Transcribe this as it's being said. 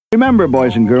Remember,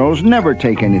 boys and girls, never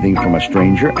take anything from a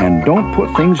stranger, and don't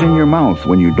put things in your mouth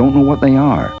when you don't know what they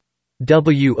are.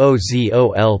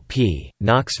 WOZO-LP,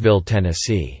 Knoxville,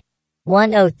 Tennessee.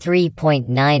 103.9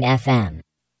 FM.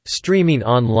 Streaming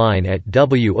online at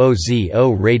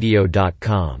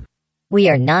wozoradio.com. We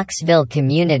are Knoxville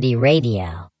Community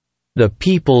Radio. The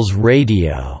People's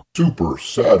Radio. Super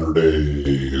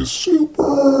Saturdays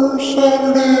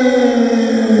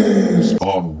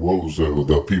on WOZO,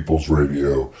 the People's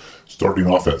Radio, starting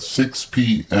off at 6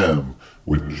 p.m.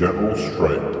 with General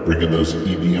Strike, bringing those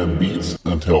EDM beats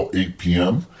until 8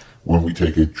 p.m. when we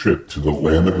take a trip to the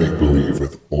land of make-believe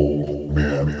with Old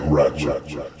Man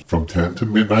Ratchet. From 10 to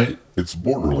midnight, it's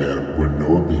Borderland with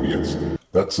No Obedience.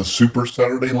 That's the Super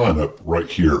Saturday lineup right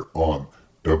here on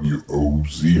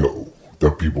WOZO,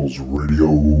 the People's Radio.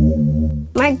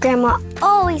 My grandma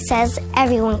always says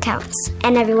everyone counts,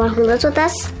 and everyone who lives with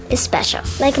us is special.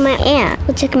 Like my aunt,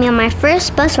 who took me on my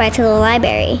first bus ride to the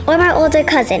library, or my older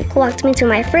cousin, who walked me to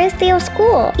my first day of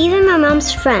school, even my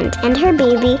mom's friend and her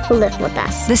baby who live with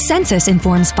us. The census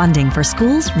informs funding for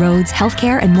schools, roads,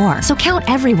 healthcare, and more. So count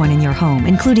everyone in your home,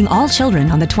 including all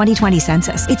children on the 2020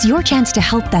 census. It's your chance to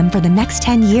help them for the next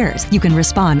 10 years. You can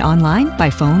respond online, by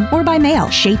phone, or by mail.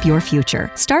 Shape your future.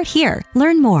 Start here.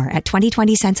 Learn more at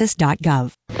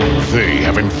 2020census.gov. They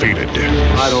have invaded.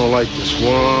 I don't like this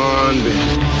one bit.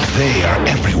 They are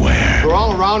everywhere. They're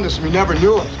all around us and we never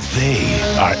knew it. They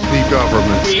are the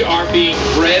government. We are being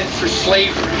bred for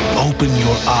slavery. Open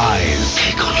your eyes.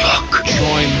 Take a look.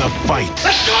 Join the fight.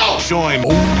 Let's go! Join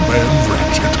Old Man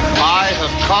Ratchet. I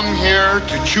have come here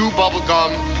to chew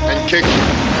bubblegum and kick you.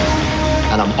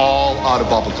 And I'm all out of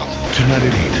bubblegum. Tonight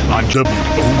at 8 on WOZO,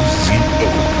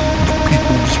 the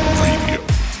People's Radio.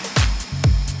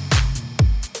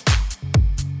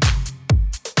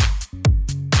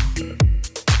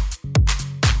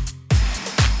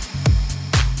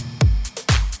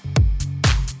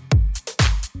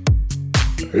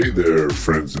 Hey there,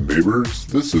 friends and neighbors.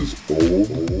 This is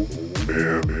Old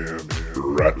Man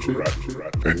Ratchet,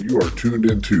 and you are tuned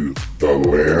into the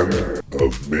land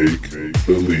of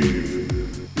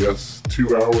make-believe. Yes,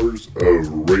 2 hours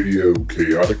of radio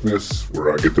chaoticness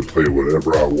where I get to play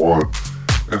whatever I want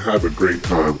and have a great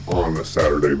time on a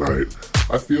Saturday night.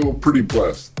 I feel pretty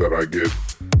blessed that I get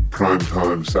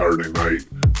primetime Saturday night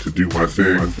to do my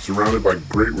thing, surrounded by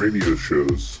great radio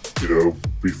shows. You know,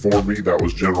 before me, that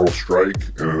was General Strike,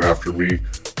 and then after me,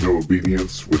 No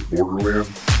Obedience with Borderland.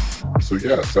 So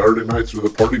yeah, Saturday nights are the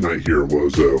party night here at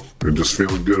WOZO, and just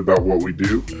feeling good about what we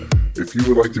do. If you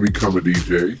would like to become a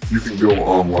DJ, you can go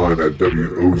online at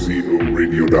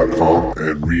wozoradio.com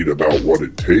and read about what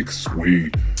it takes. We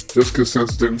just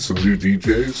consented in some new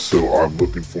DJs, so I'm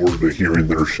looking forward to hearing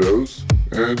their shows.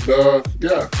 And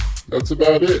yeah, that's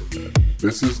about it.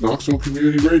 This is Knoxville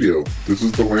Community Radio. This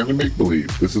is the land of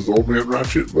make-believe. This is Old Man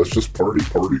Ratchet. Let's just party.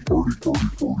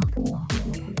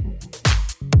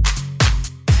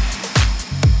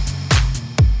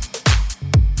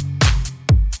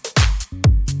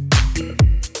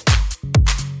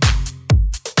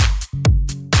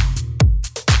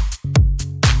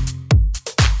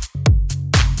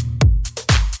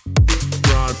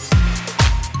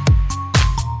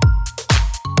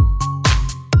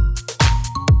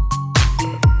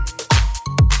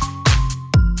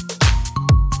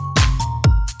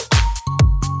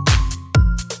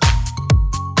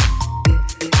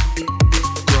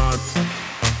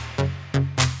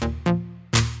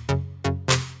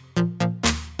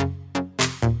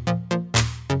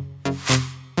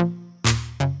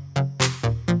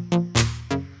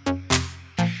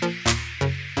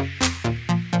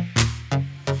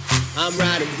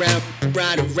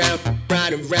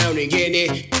 riding round and getting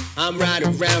it. I'm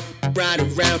riding round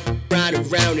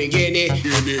and getting it.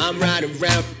 I'm riding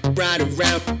round and getting it.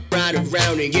 I'm riding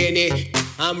round and getting it.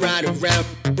 I'm riding round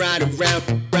and getting it.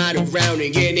 I'm riding round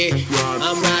and getting it.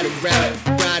 I'm riding round and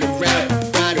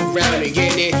getting it. I'm riding round and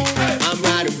getting it.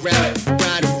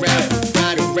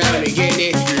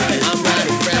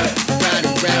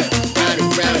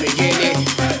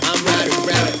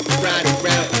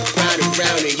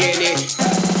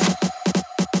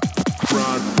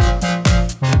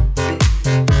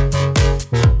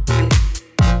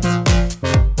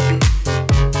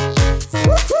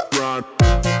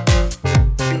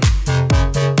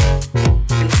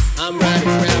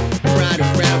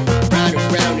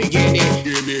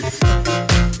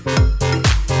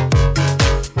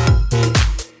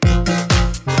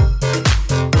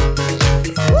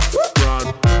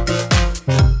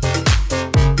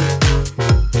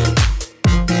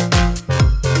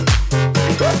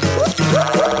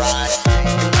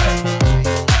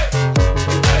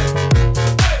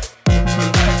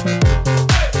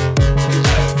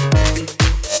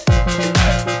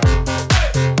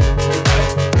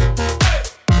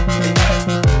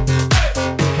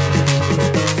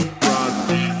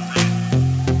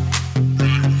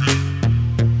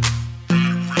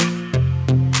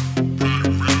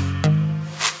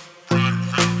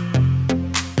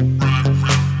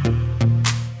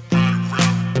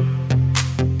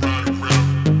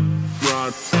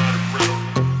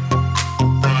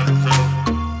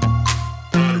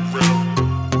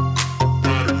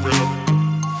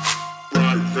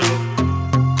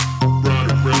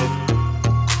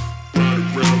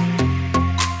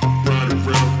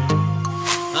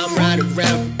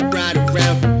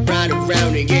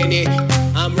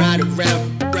 I'm riding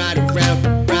round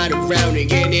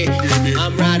again it.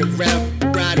 I'm riding round again it. I'm riding round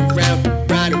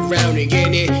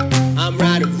again it. I'm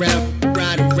riding round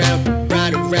again it. I'm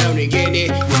riding round again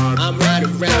it. I'm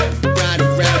riding round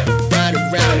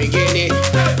again it.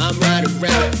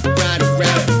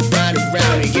 I'm riding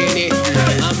round again it.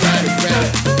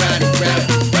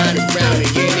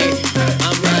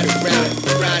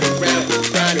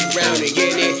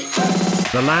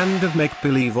 The land of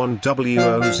make-believe on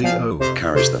WOZO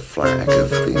carries the flag of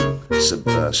being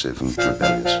subversive and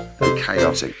rebellious and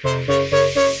chaotic.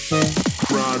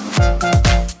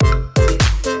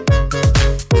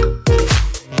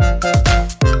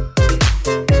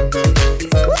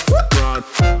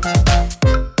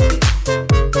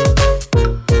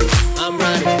 I'm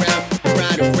riding round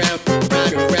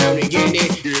again it.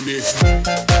 I'm riding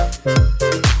round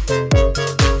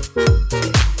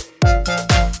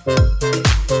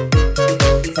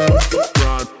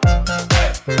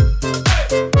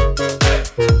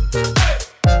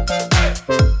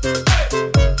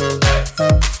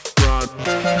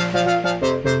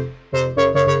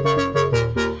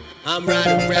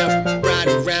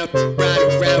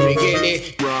again it.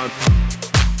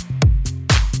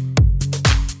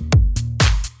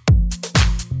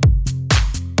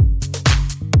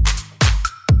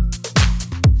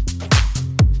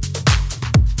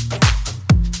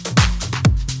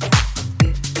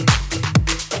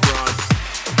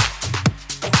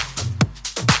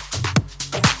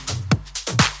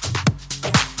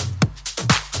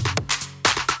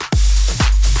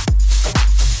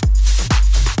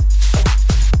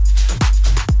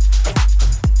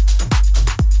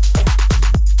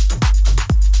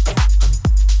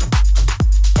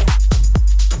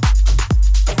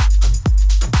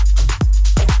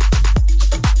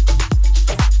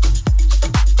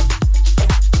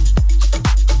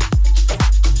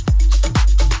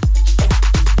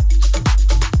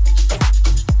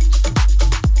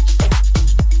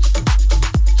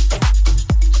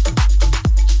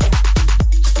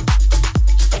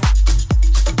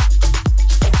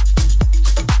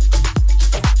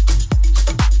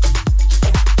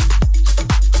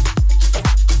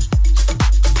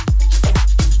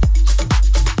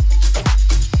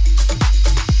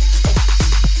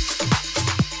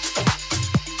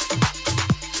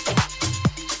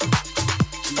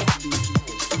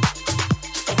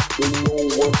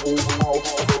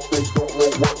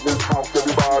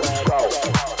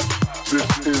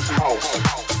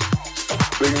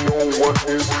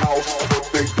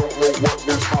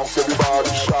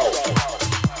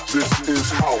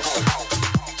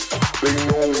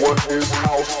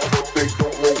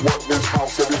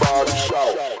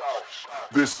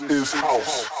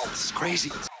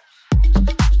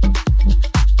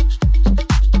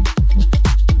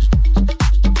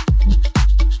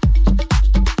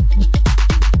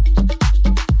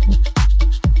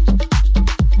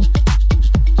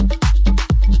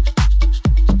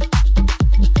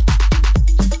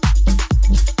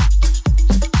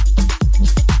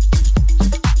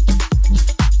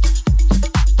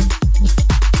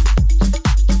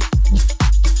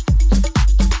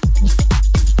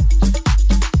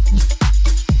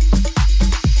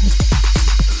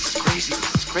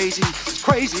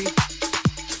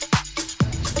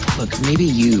 Maybe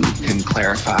you can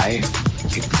clarify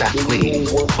exactly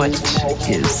what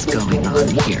is going on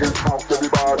here.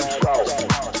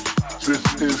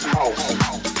 This is house.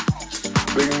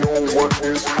 They know what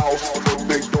is house, but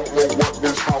they don't know what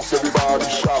is house. Everybody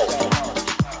shout.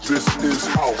 This is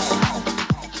house.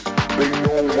 They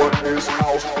know what is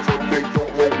house, but they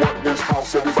don't know what is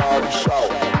house. Everybody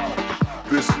shout.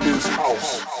 This is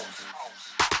house.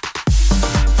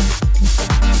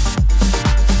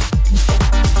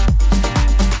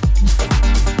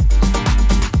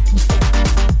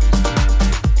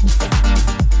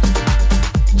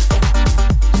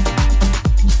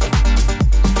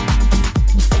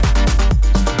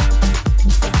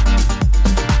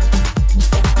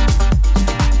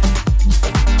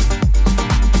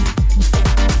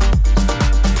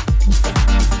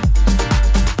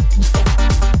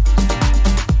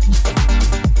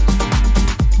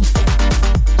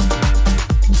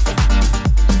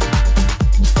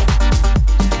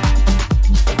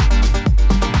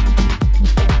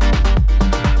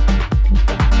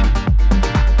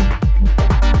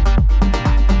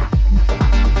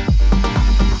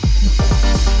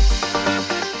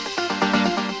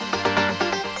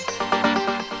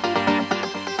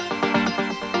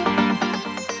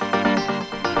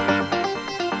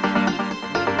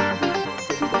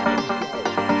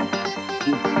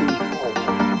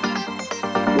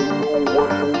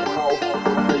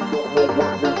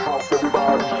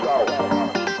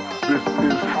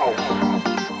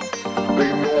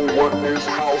 what is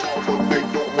house, but they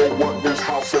don't know what is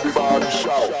house. Everybody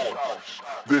shout.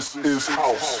 This is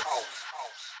house.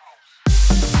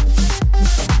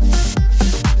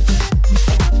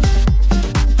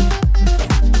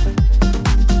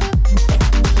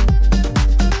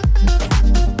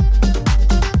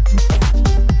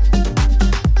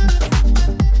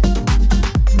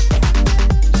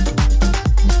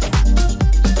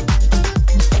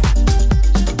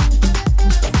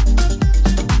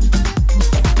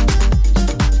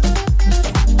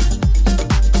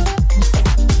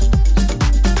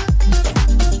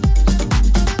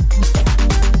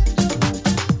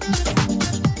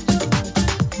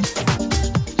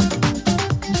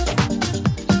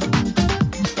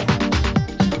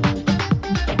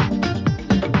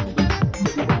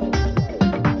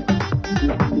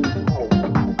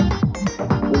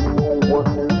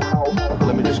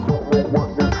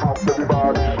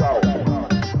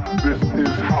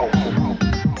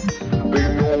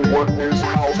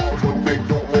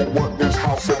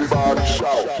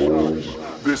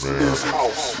 This is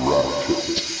house.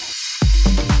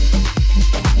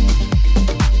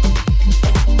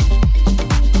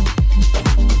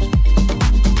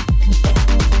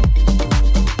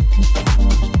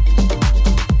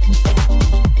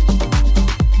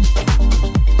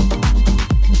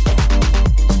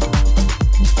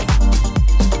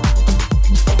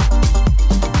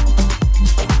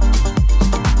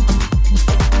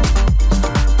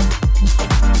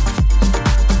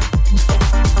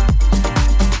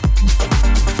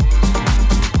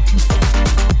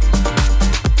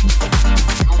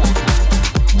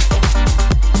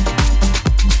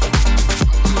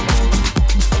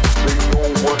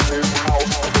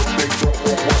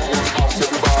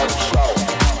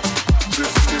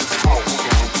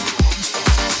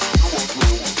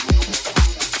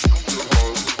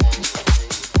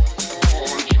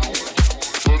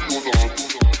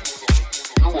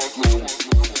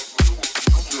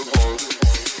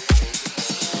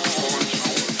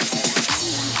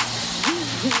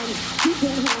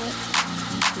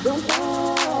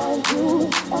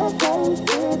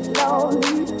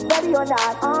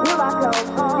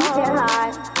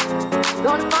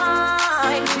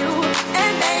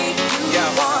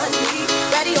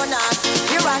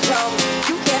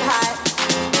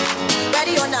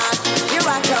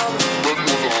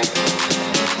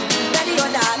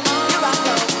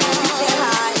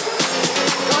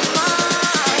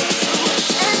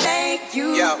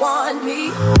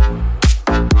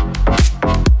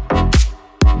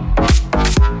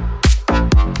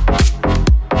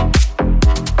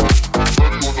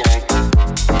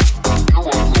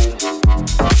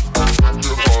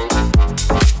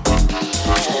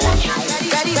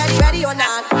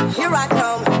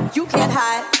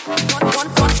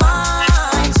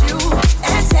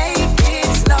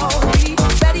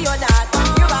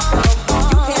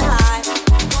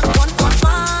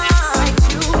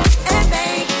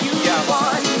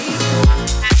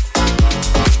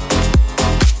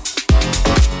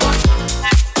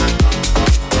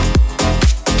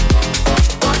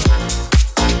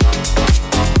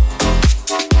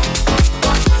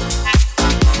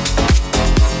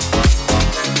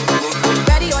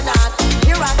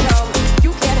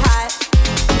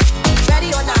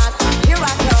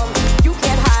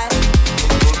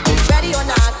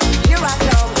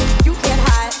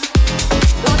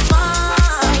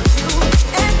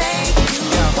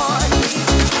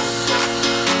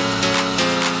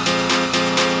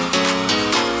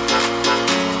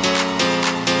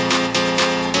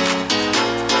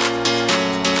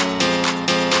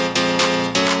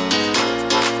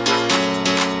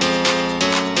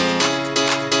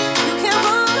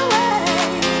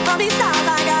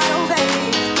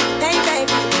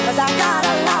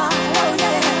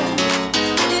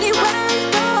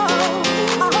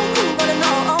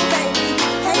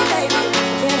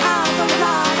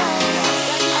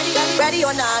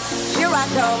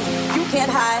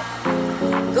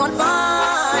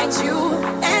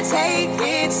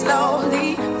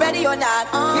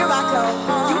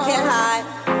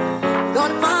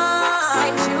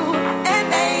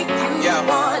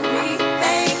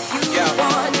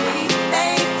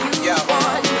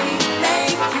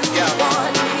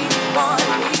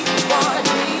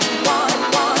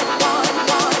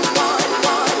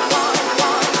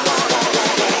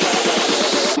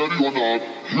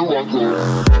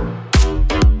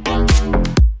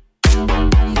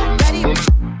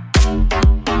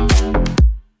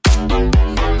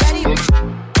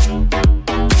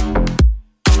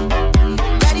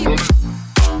 Ready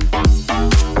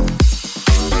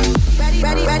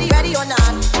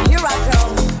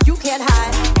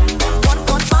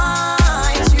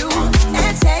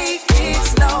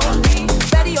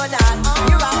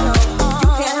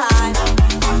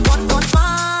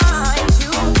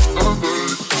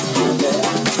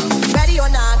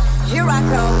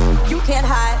You can't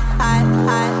hide, hide,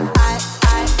 hide, hide,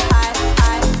 hide, hide,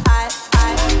 hide, hide,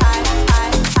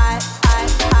 hide, hide, hide, hide, hide, hide,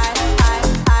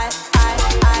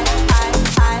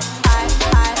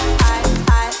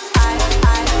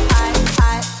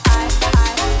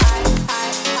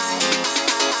 hide,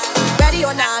 ready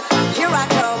or not, here I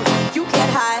come. You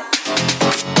can't hide.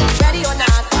 Ready or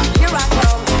not, here I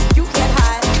come. You can't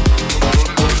hide.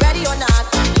 Ready or not,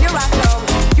 here I come.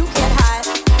 You can't hide.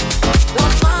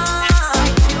 Gonna find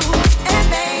you and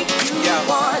make you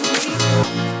want me.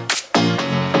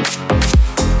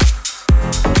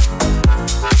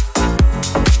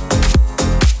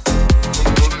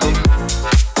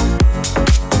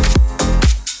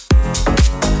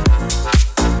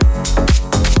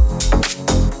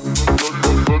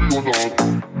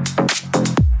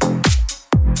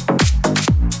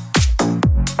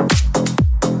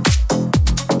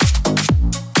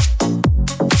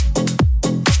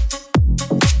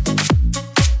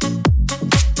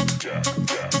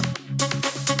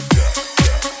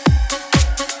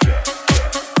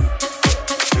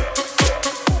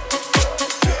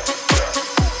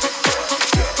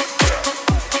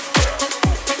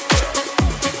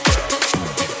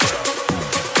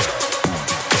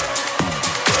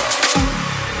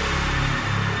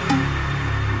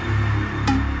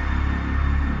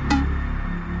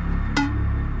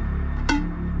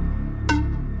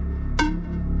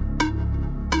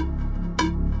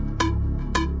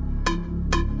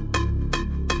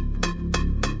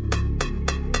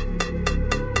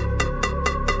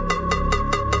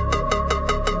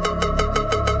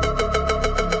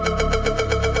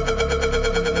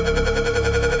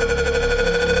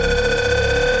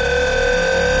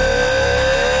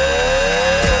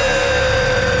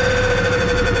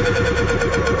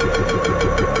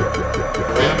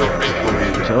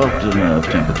 Soft enough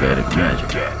sympathetic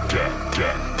magic.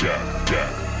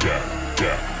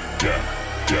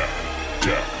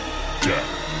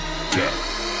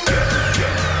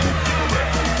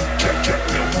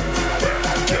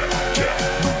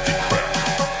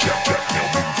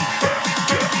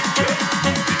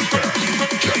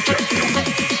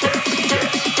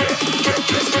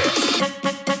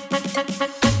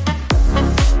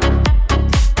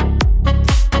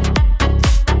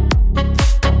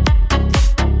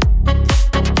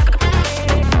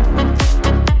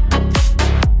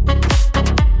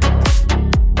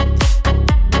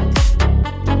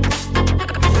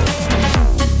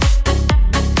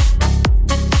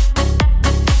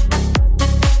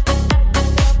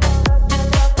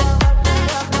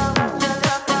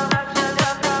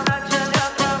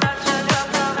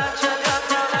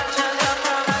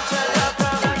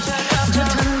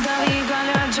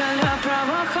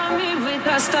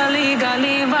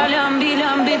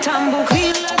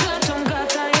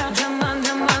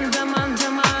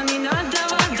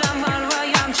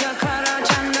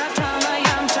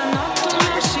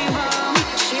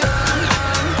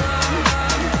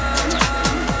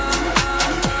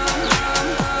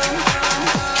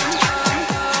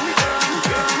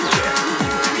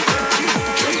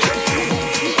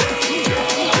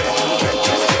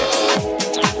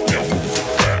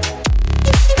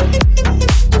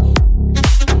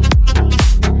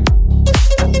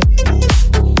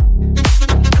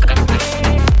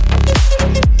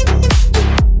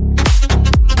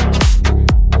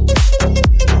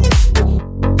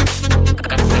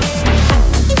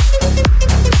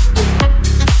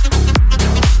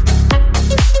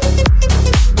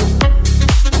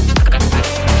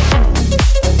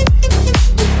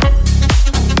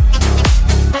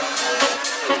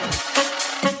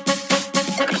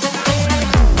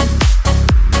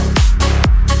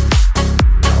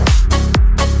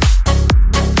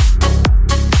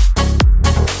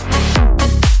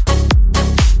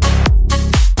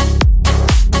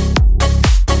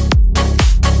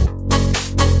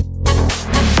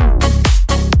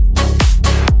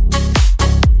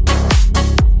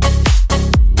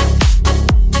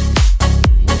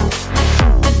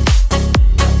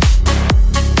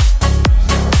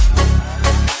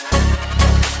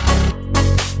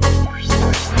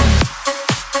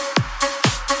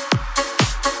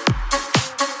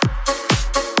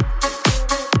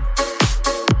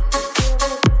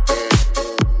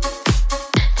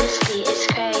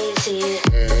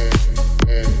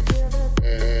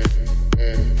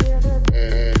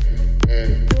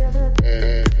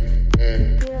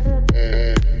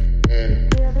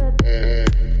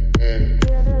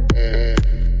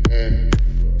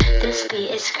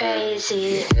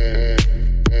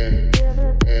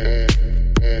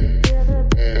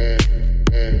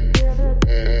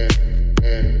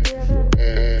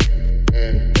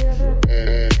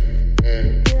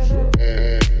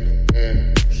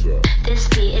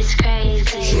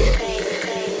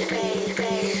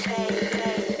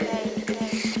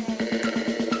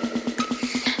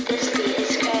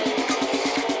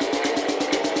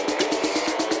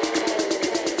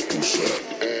 This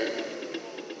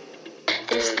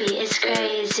beat is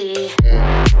crazy.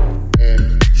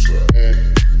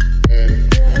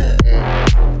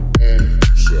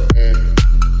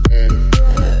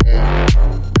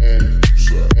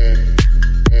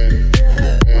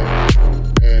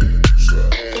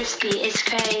 This beat is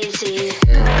crazy.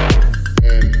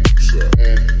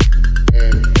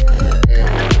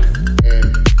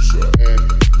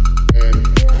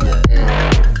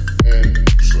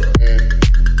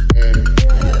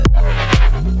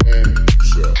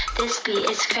 This beat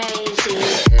is crazy.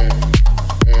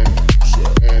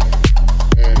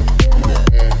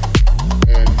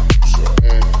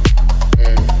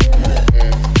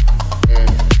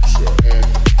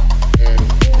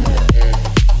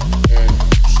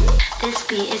 This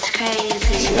beat is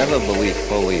crazy. Never believe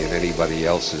fully in anybody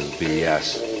else's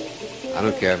BS. I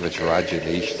don't care if it's Roger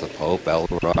Nish, the Pope, L.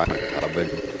 Ron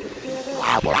Hubbard,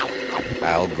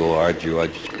 Al Gore,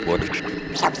 George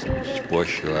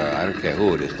Bush, I don't care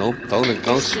who it is.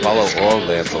 Don't swallow all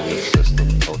their belief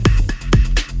systems.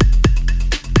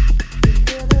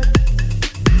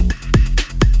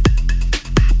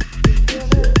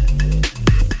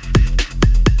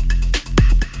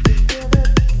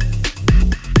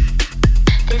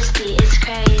 This beat is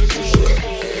crazy.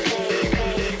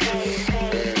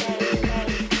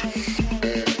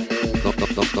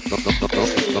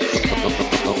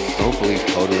 Don't believe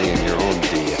totally in your own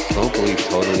BS. Don't believe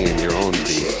totally in your own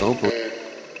BS.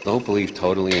 Don't believe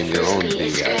totally in your own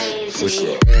BS.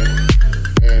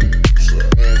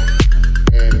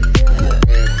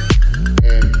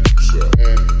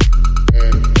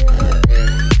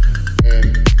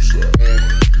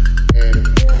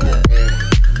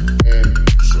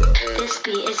 This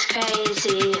beat is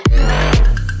crazy.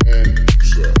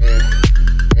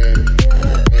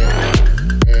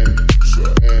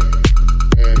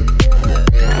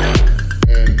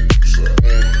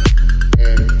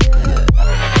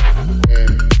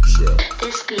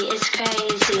 This beat is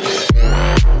crazy.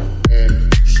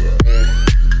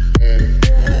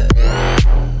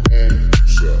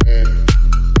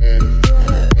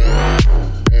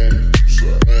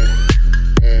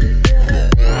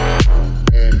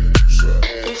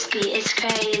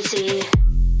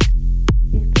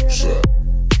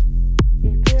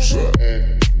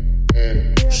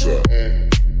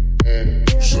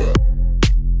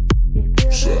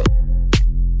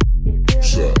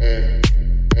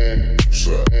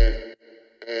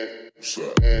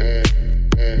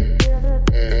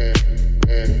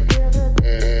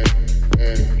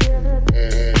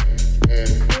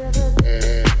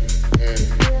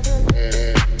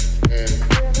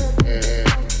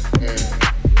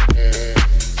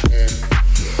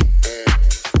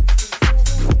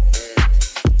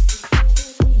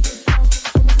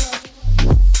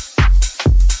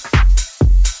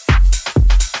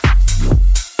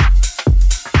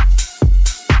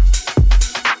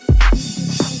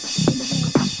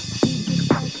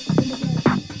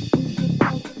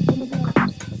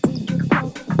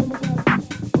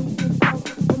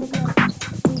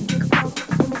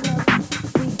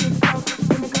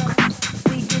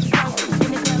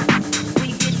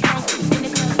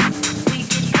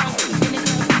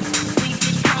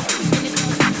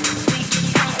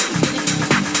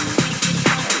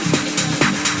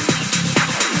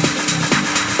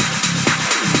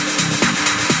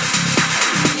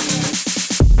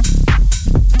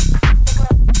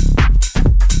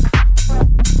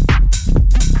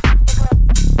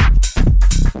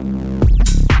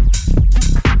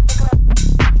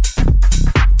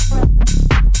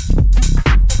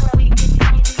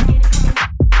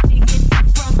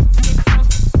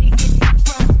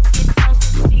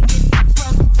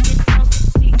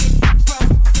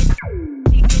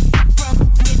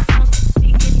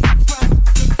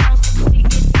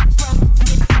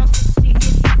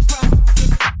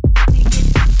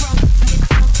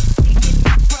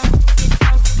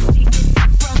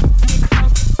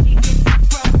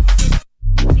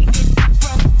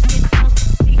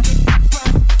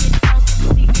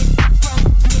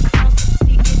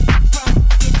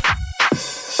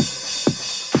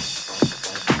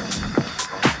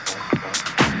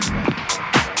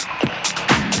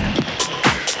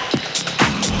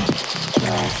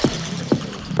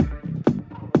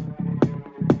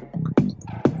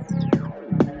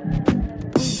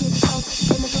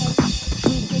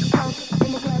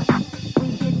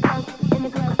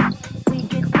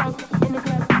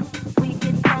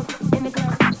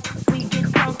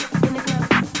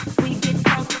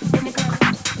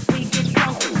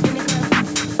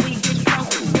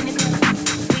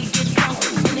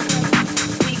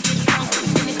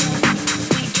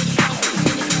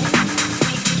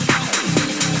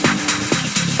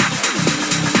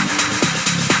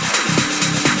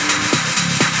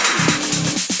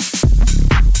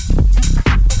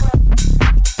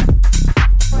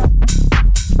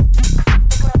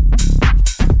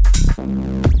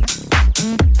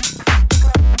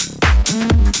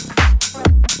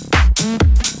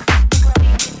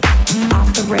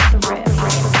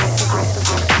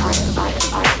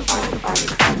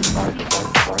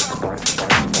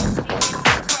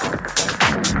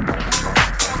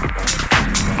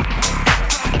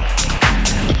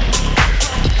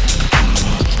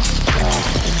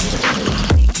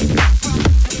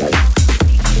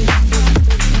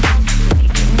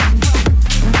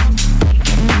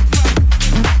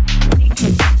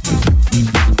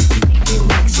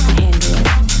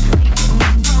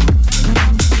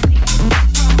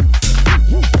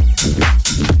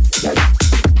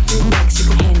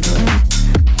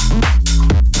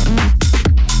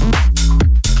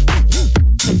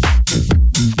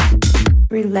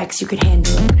 Relax, you can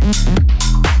handle it.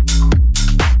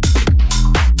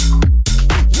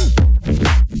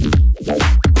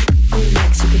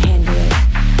 Relax, you can handle it.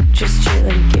 Just chill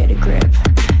and get a grip.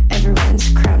 Everyone's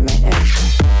crown my edge.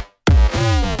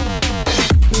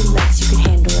 Relax, you can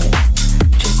handle it.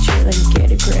 Just chill and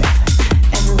get a grip.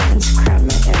 Everyone's crown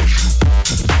my edge.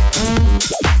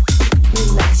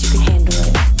 Relax, you can handle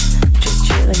it. Just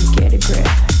chill and get a grip.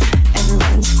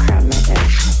 Everyone's crown my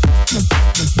edge.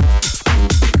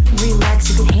 Relax,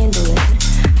 you can handle it.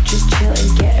 Just chill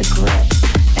and get a grip.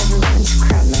 Everyone's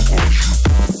crown my edge.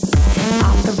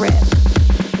 Off the rip.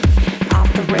 Off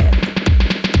the rip.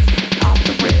 Off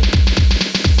the rip.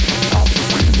 Off the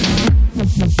rip.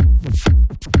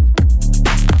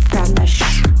 Crown my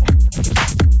shh.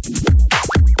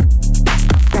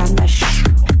 Crown my shh.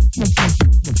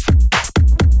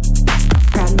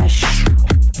 Crown my shh.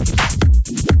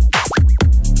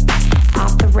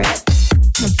 Off the rip.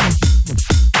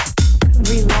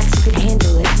 Relax, you can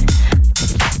handle it.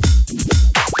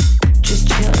 Just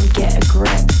chill and get a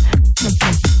grip.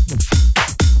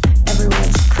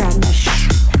 Everyone's crown mesh.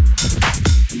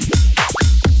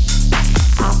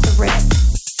 Off the rip.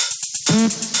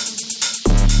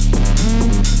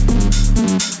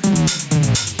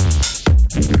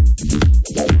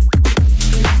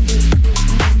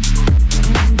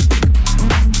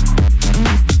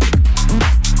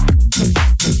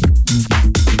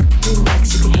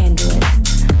 Relax, you can handle it.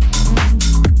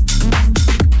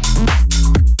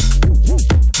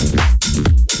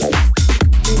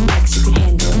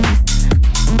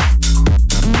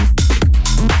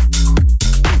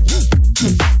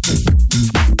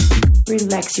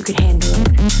 Relax, you can handle it. Relax, you can handle it.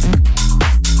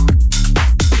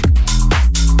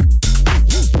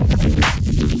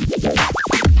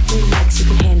 Relax, you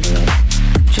can handle it.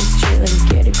 Just chill and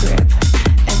get a grip.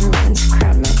 Everyone's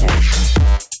crown my edge.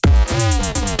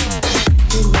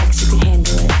 Relax, you can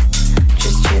handle it.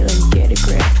 Just chill and get a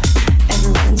grip.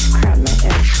 Everyone's crown my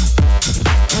edge.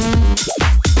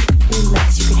 Relax,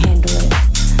 you can handle it.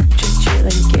 Just chill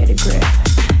and get a grip.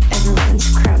 Everyone's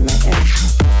crown my edge.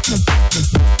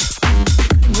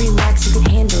 Relax, you can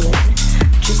handle it.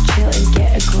 Just chill and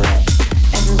get a grip.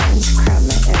 Everyone's crown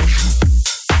my edge.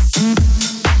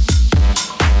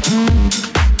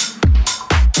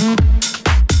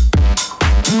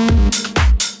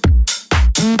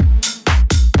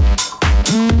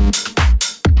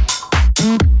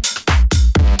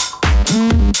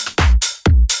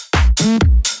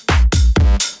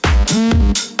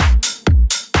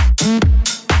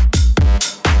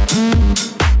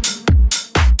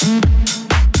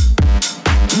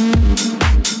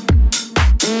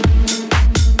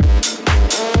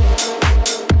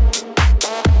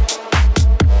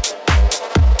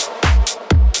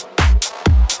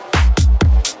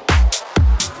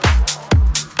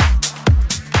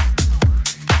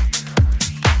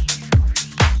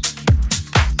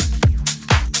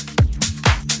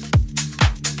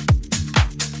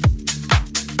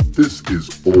 This is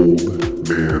Old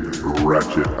Man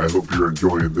Ratchet. I hope you're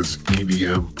enjoying this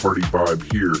EDM party vibe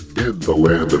here in the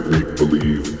land of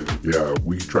make-believe. Yeah,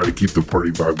 we try to keep the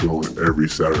party vibe going every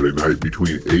Saturday night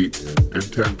between 8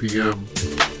 and 10 p.m.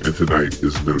 And tonight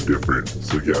is no different.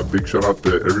 So yeah, big shout out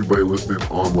to everybody listening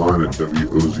online at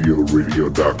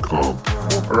WOZO-Radio.com.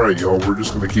 Alright y'all, we're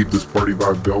just going to keep this party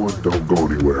vibe going. Don't go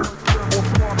anywhere.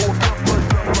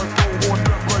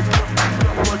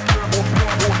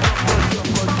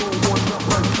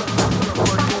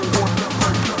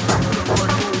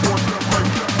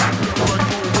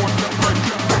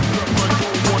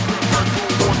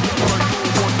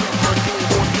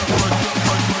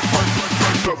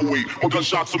 Or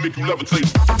gunshots will make you levitate.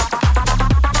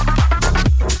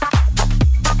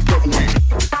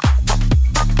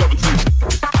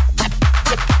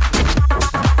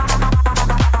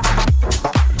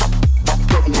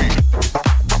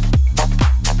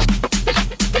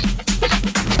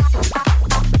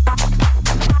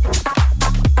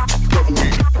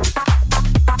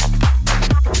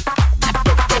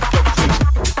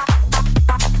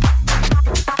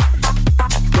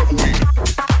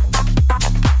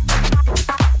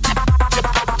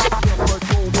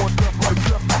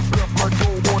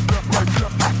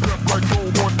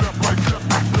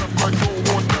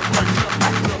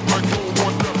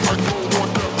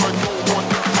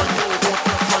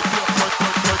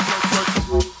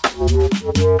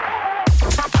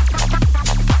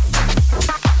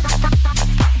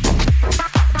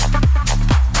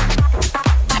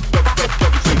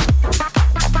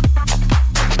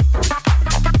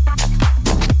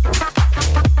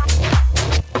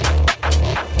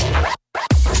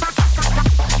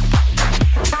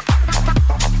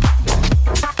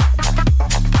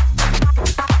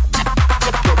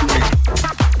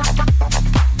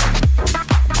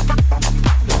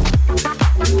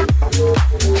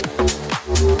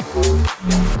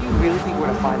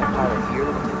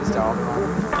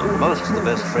 Most of the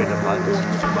best freedom fighters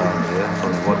around here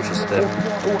only watch a step.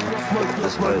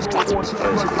 This place can be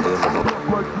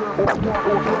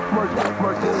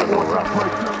a little rough.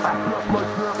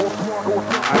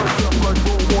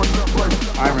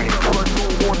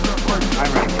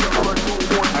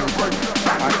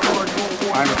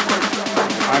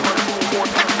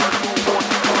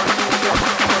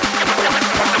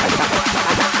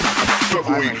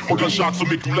 I'm ready. Or gunshots will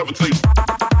make you levitate.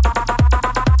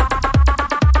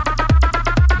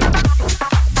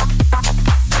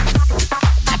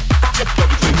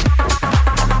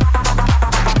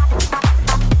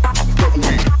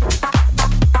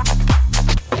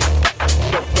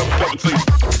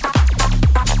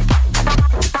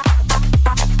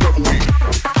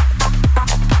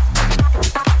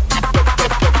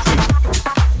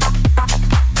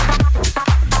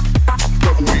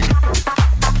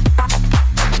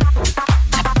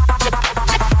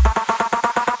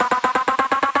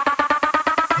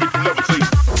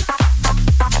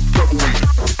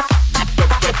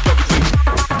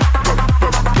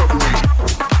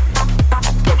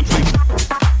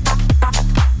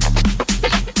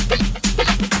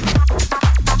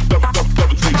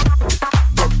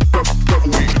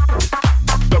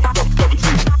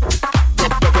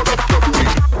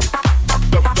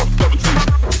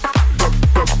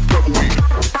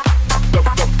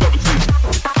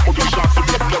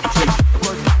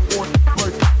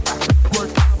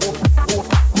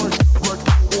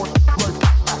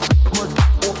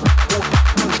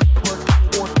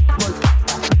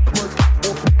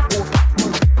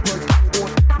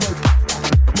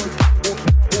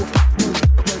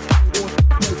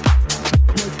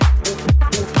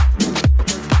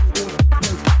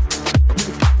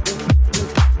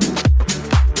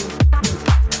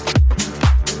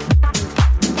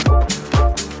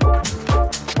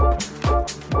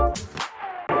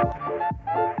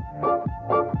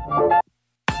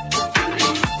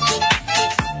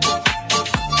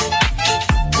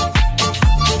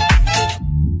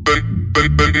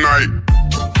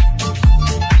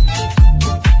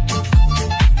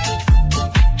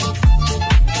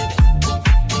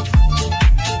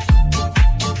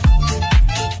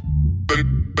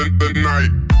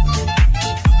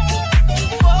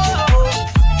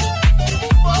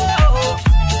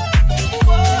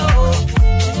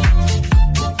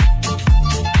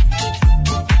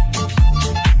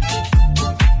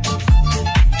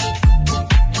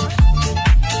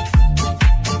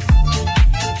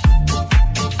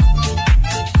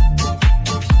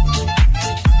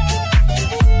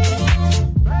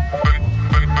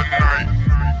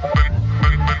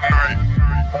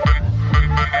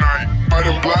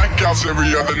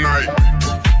 Every other night.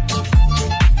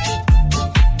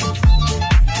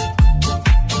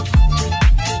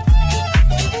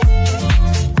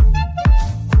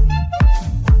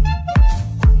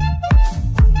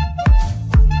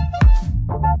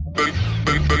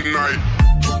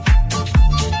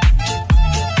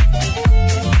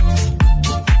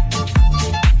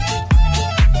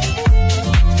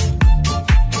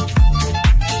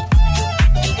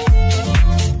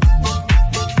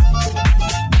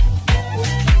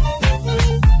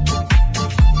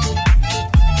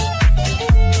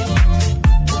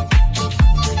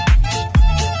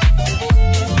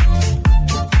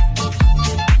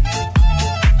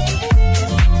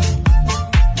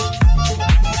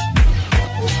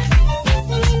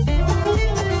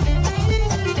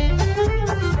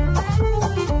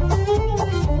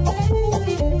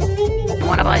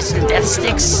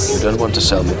 Sticks? You don't want to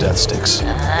sell me death sticks.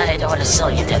 I don't want to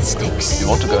sell you death sticks. You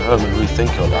want to go home and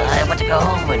rethink your life. I want to go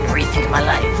home and rethink my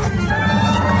life.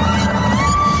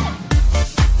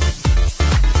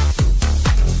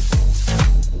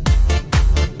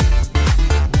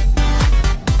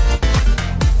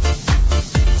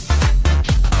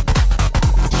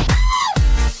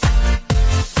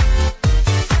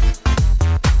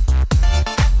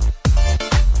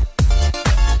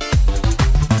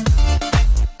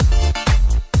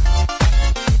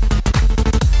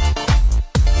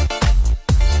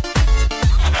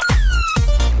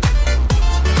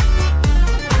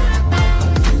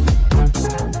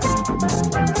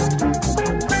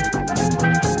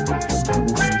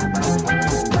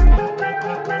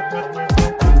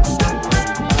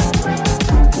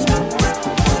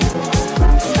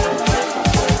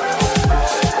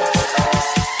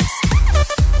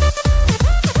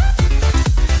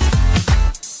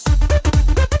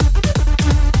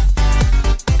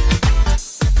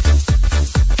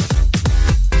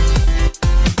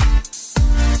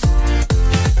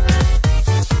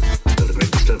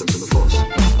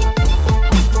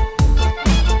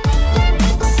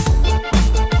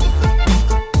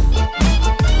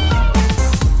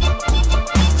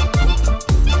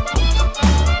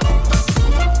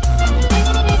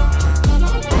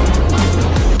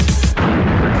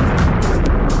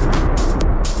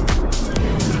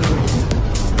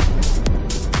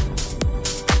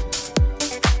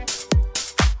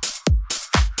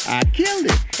 killed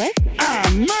him. What? I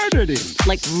murdered him.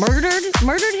 Like murdered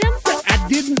him? I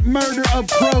didn't murder or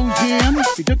prose him.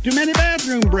 He took too many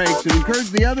bathroom breaks and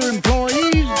encouraged the other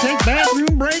employees to take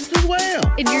bathroom breaks as well.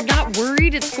 And you're not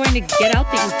worried it's going to get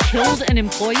out that you killed an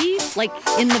employee? Like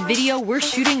in the video we're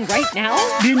shooting right now?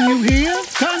 Didn't you hear?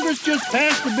 Congress just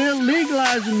passed a bill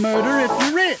legalizing murder if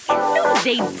you're rich. No,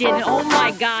 they didn't. Oh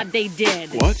my God, they did.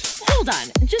 What? Hold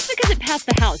on. Just because it passed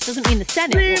the House doesn't mean the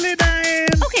Senate Really, Diane?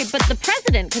 Okay, but the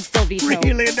president could still veto.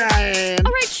 Really, Diane?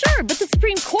 All right, sure, but the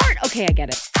Supreme Court... Okay, I get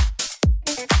it.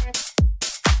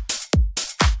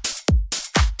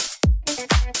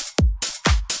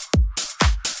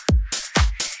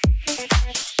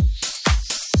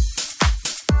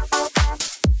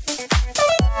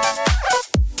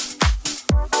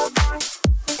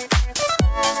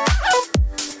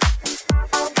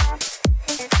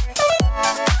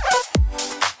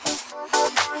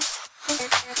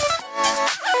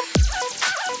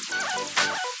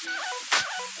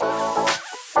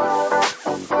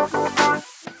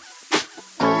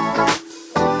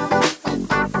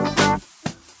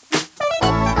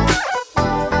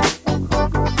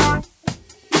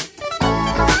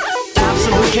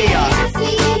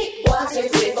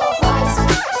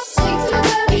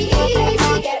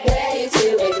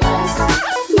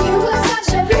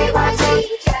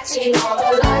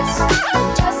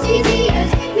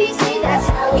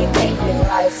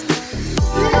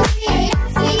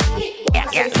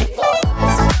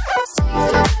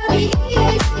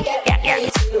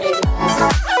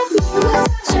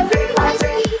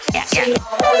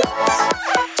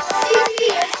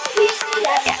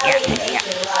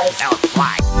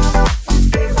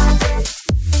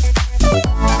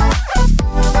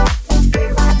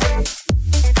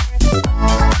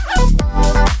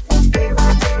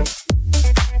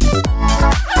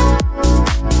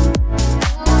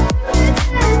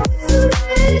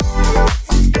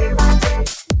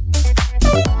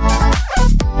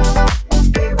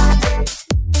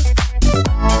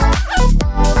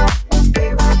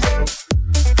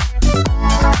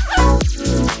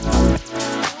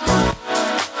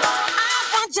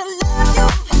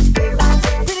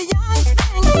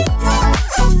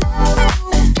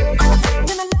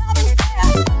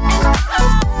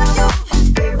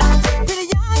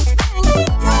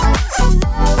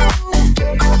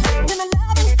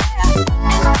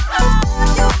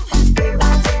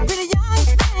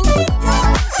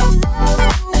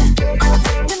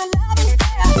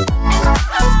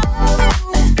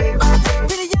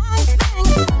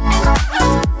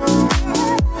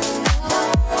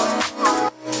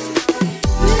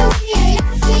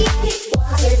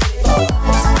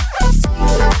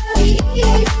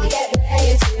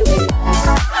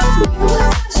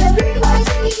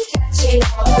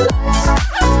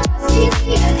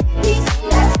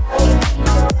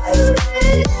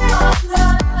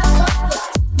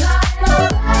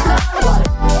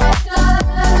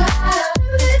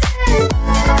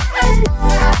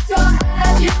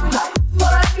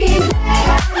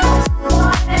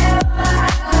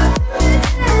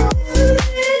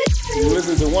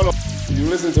 You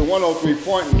listen to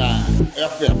 103.9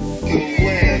 FM. The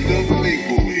land of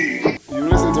make-believe. You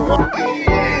listen to the land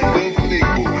of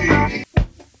make-believe.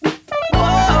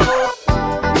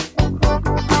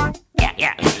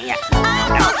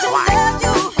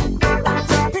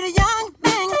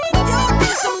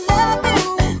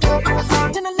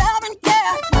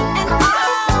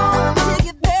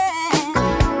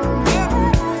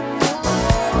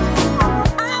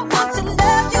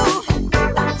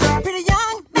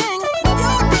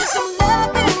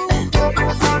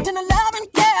 Gonna love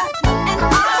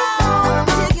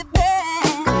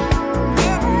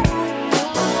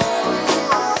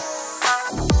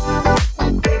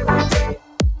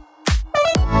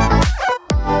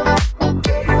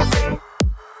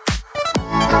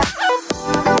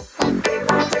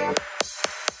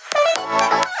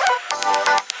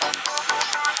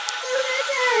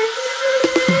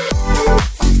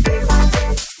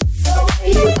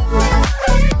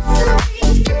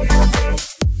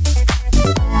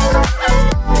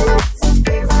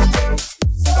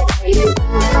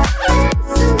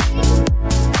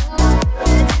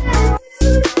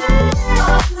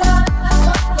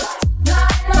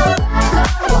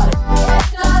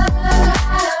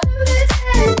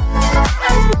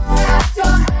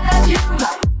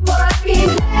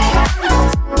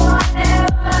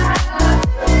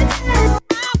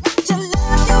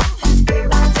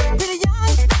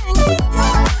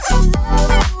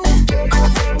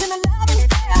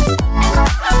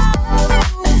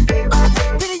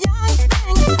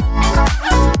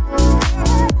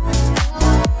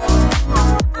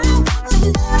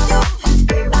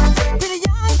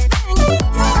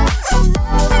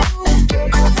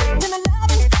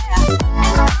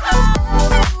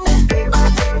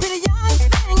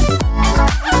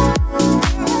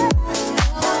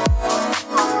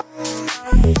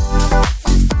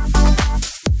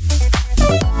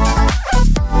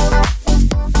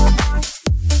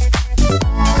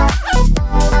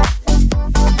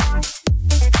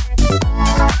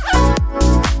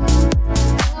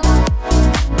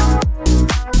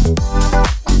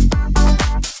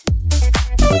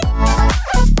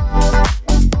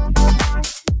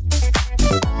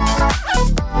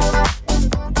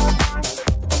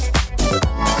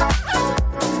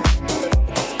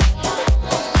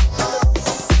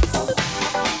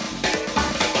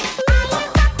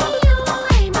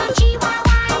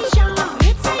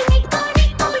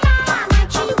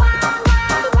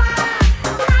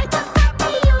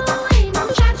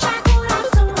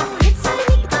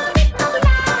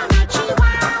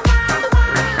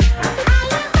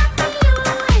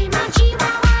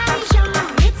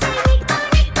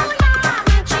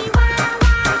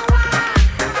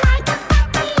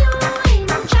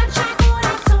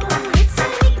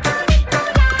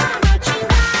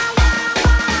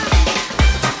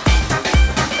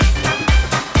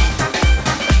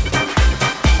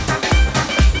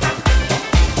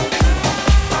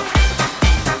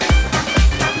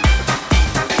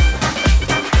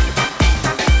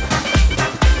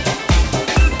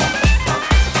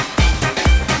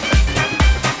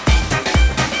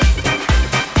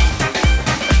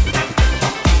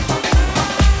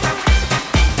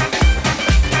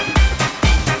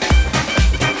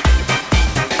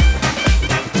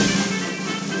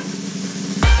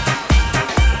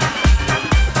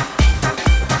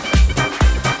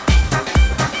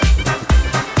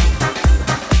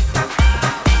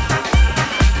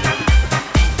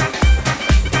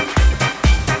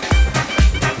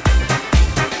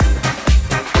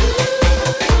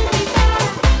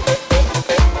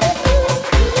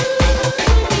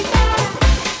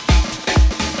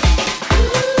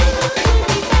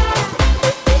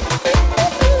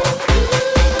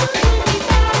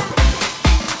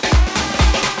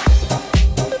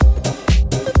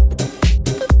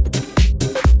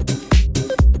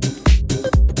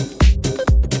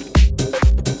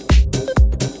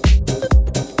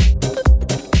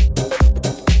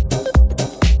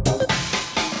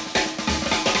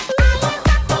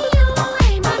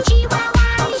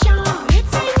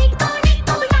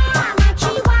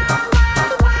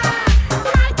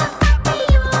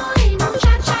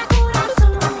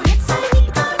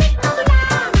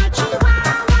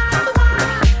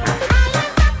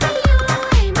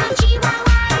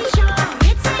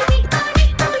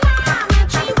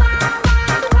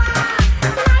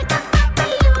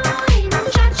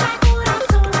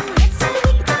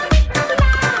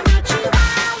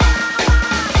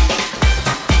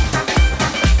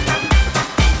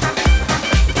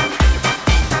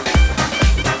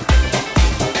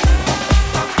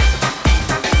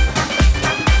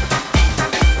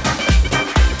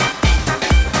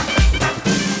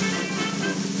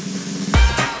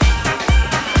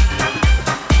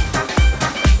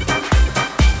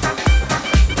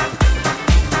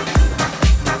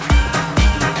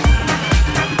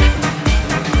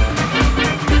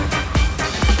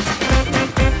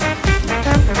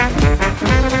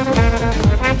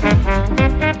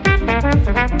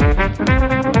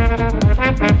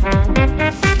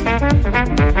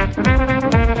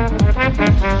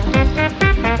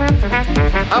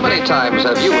many times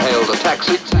have you hailed a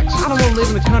taxi? I don't want to live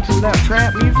in a country without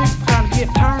trap music, trying to get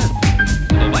turned.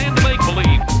 The land of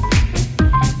make-believe.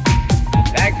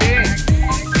 Taxi.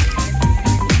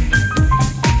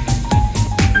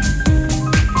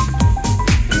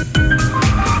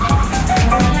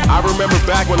 I remember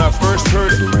back when I first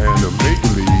heard the land of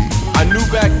make-believe. I knew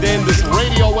back then this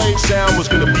radio wave sound was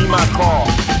gonna be my call.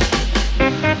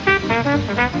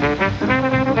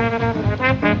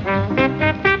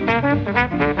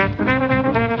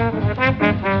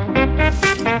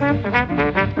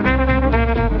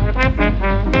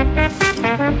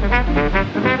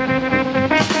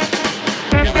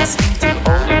 You're listening to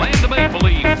the land of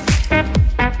make-believe.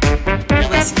 You're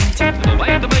listening to the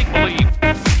land of make-believe.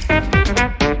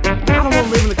 I don't want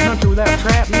to live in a country without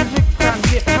trap music, trying to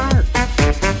get turned.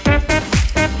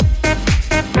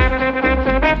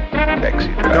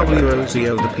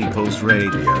 WOZO, the People's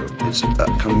Radio. It's a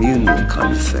communal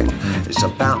kind of thing. It's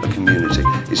about the community.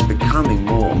 It's becoming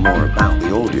more and more about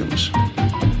the audience.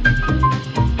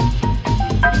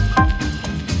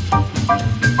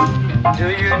 Do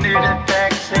you need a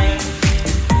taxi?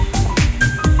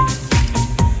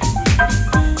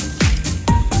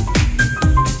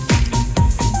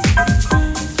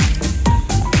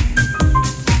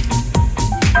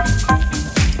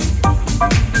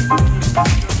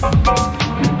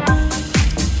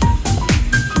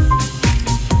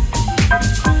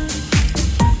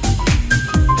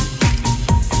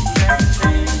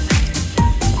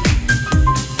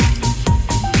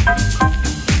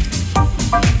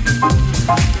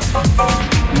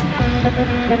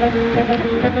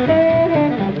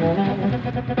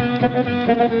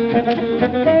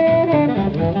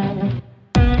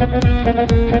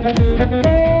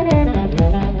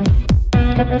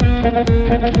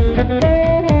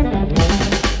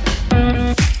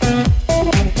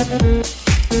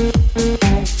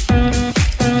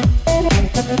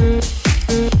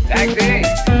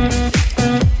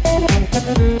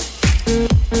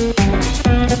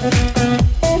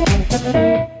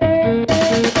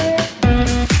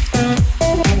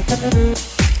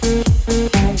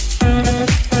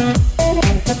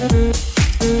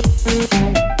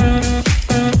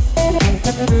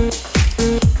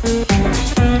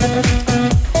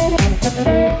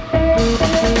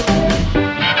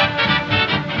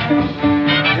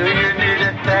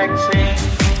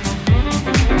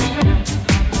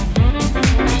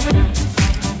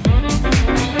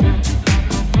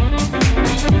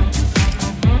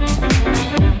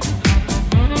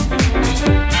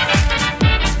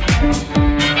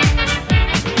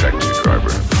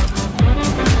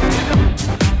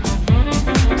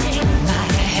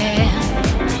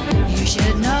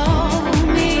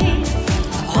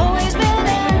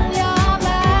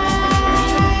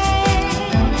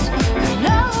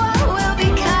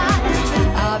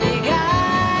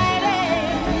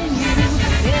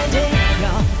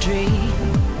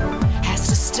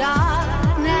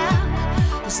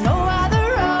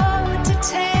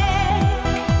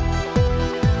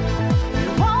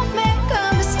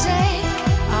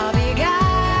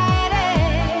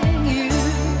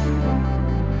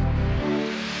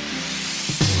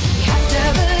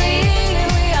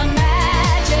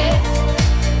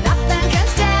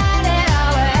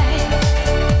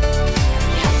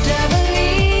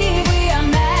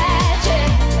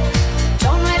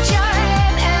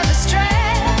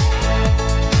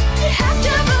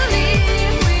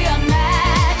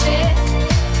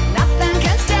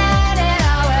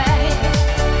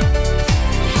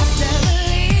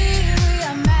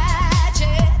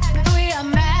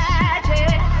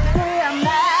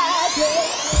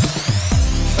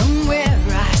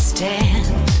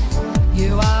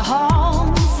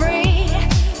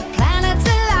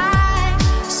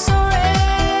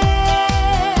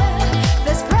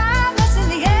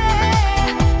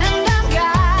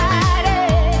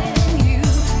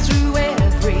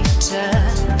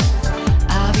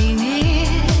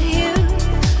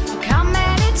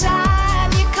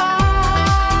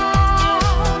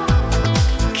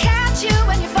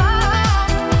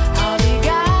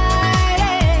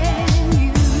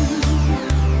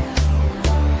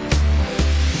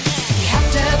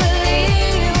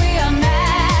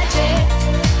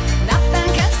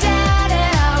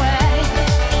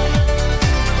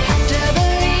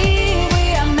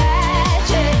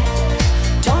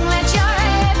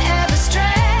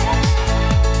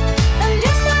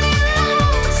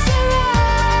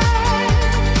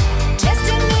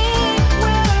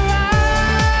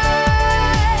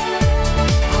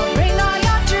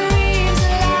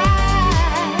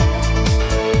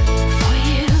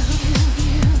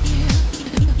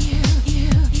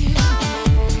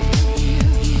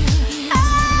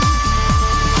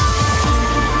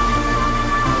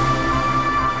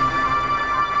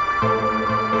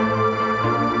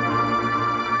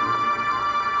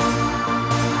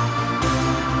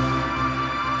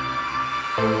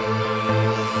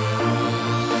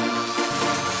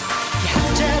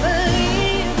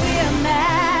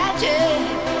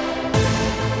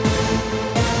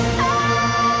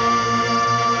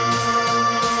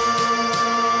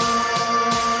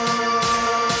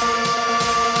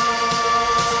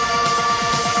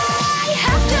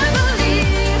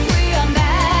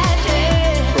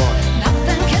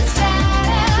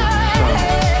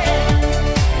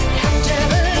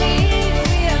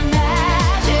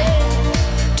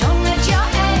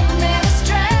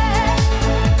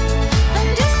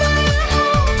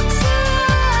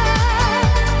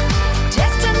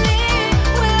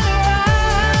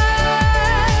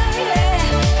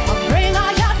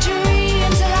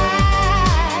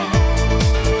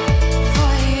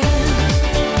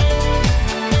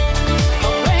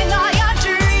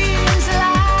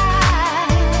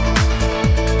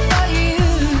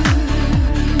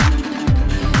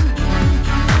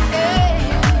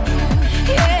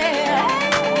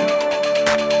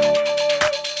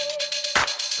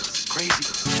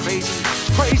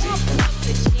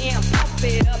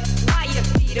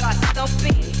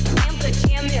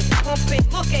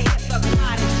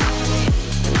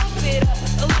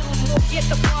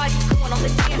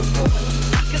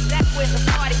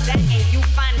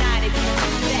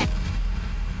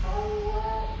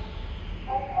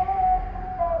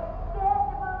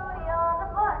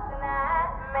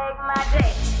 my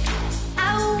day.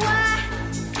 Oh, why?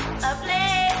 A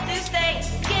place to stay.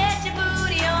 Get your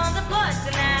booty on the floor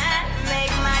tonight.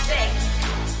 Make my day.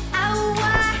 Oh,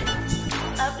 why?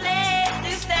 A place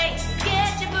to stay.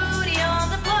 Get your booty on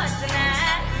the floor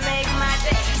tonight. Make my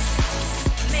day.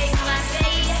 Make my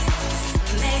day.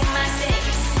 Make my day.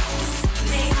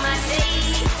 Make my day.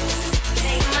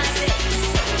 Make my day.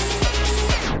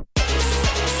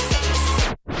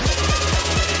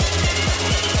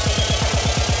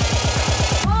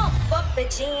 Pump up the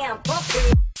jam, pump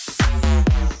it.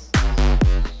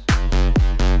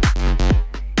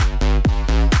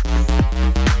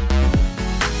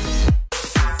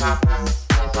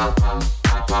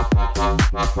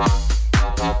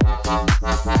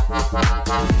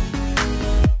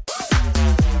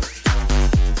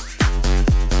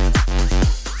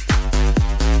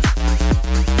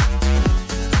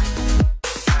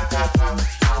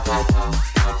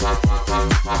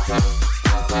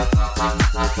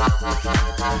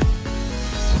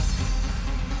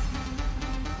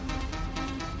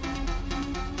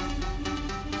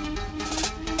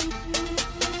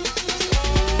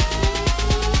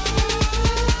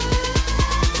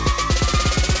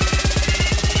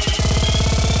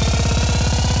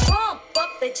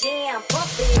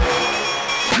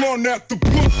 Run at the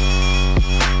book.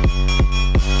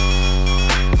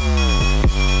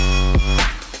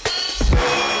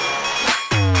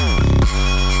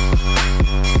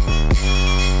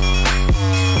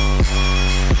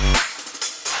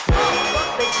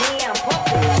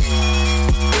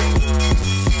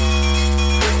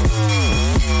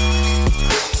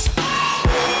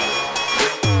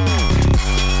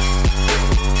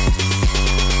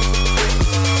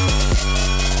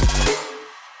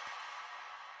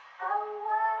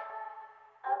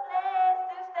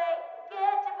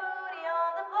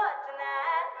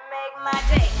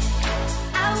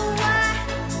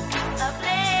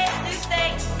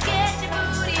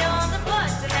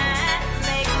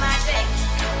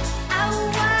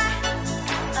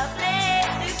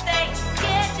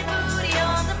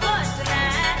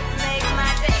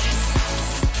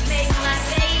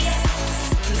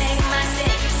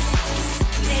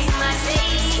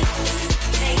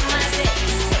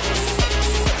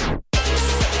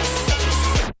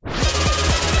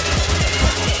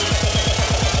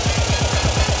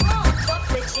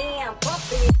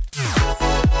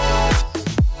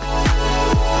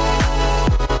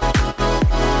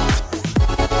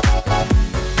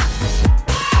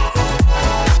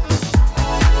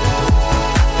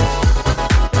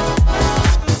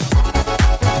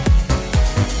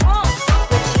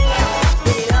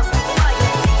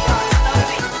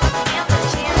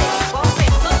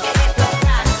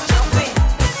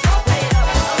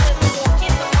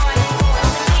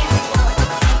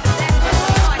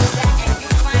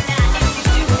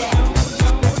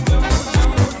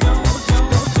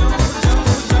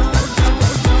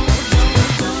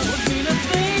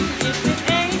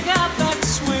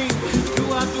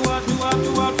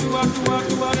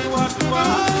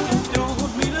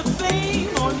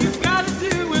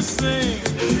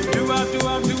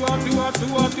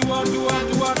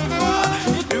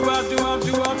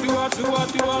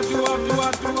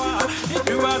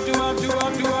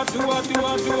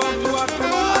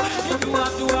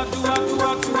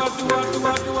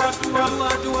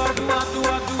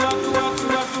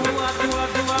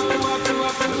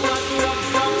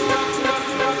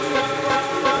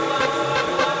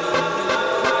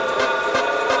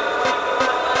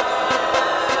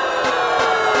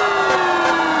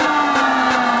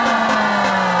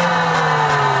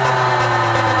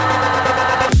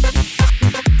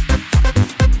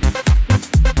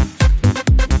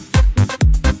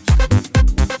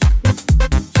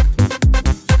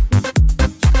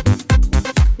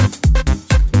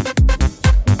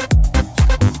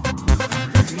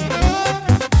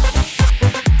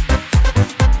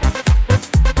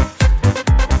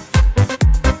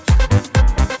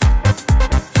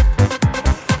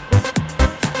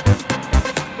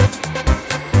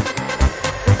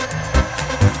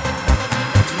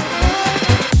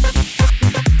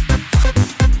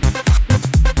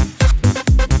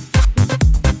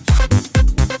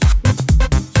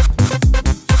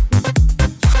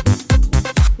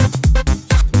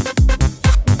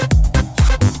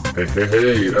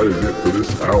 Hey, that is it for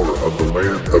this hour of the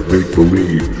Land of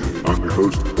Make-Believe. I'm your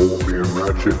host, Old Man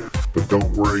Ratchet, but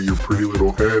don't worry your pretty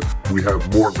little head, we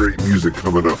have more great music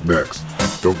coming up next.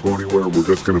 Don't go anywhere, we're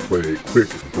just going to play a quick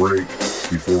break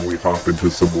before we hop into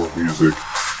some more music.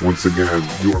 Once again,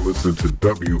 you are listening to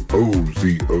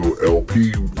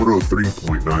WOZO-LP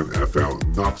 103.9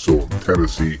 FM, Knoxville,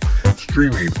 Tennessee,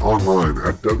 streaming online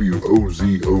at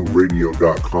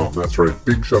wozoradio.com. That's right.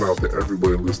 Big shout out to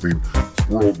everybody listening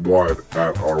worldwide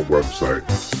at our website.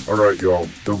 All right, y'all.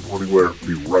 Don't go anywhere.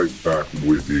 Be right back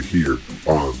with you here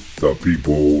on The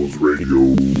People's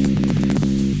Radio.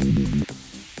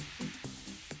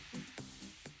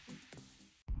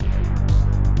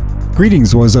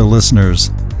 Greetings, WOZO listeners.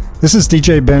 This is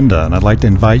DJ Benda, and I'd like to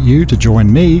invite you to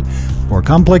join me for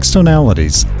Complex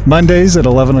Tonalities. Mondays at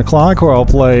 11 o'clock, where I'll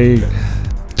play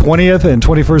 20th and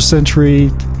 21st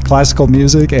century classical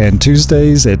music, and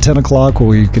Tuesdays at 10 o'clock,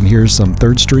 where you can hear some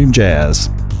third stream jazz.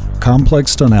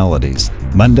 Complex Tonalities.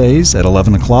 Mondays at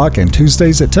 11 o'clock and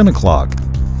Tuesdays at 10 o'clock.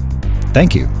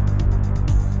 Thank you.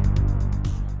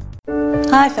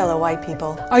 Hi, fellow white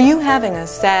people. Are you having a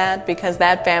sad because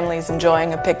that family's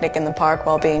enjoying a picnic in the park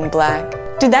while being black?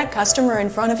 Did that customer in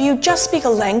front of you just speak a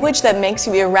language that makes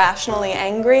you irrationally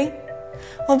angry?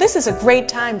 Well, this is a great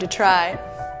time to try.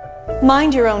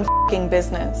 Mind your own f***ing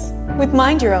business. With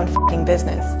Mind Your Own f***ing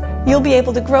Business, you'll be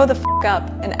able to grow the f*** up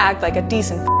and act like a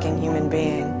decent f***ing human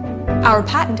being. Our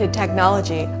patented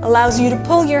technology allows you to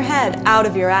pull your head out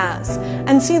of your ass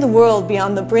and see the world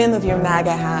beyond the brim of your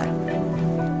MAGA hat.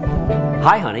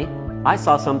 Hi, honey. I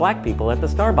saw some black people at the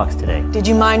Starbucks today. Did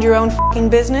you mind your own f***ing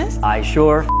business? I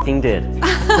sure f***ing did.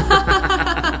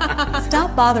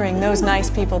 Stop bothering those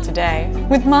nice people today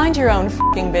with Mind Your Own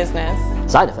f***ing Business.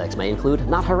 Side effects may include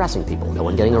not harassing people, no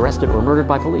one getting arrested or murdered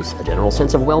by police, a general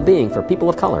sense of well-being for people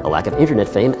of color, a lack of internet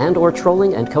fame and or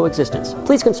trolling and coexistence.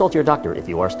 Please consult your doctor if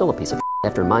you are still a piece of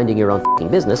after minding your own f***ing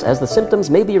business, as the symptoms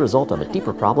may be a result of a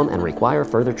deeper problem and require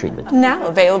further treatment. Now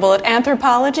available at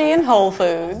Anthropology and Whole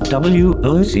Foods.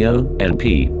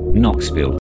 WOZO-LP, Knoxville.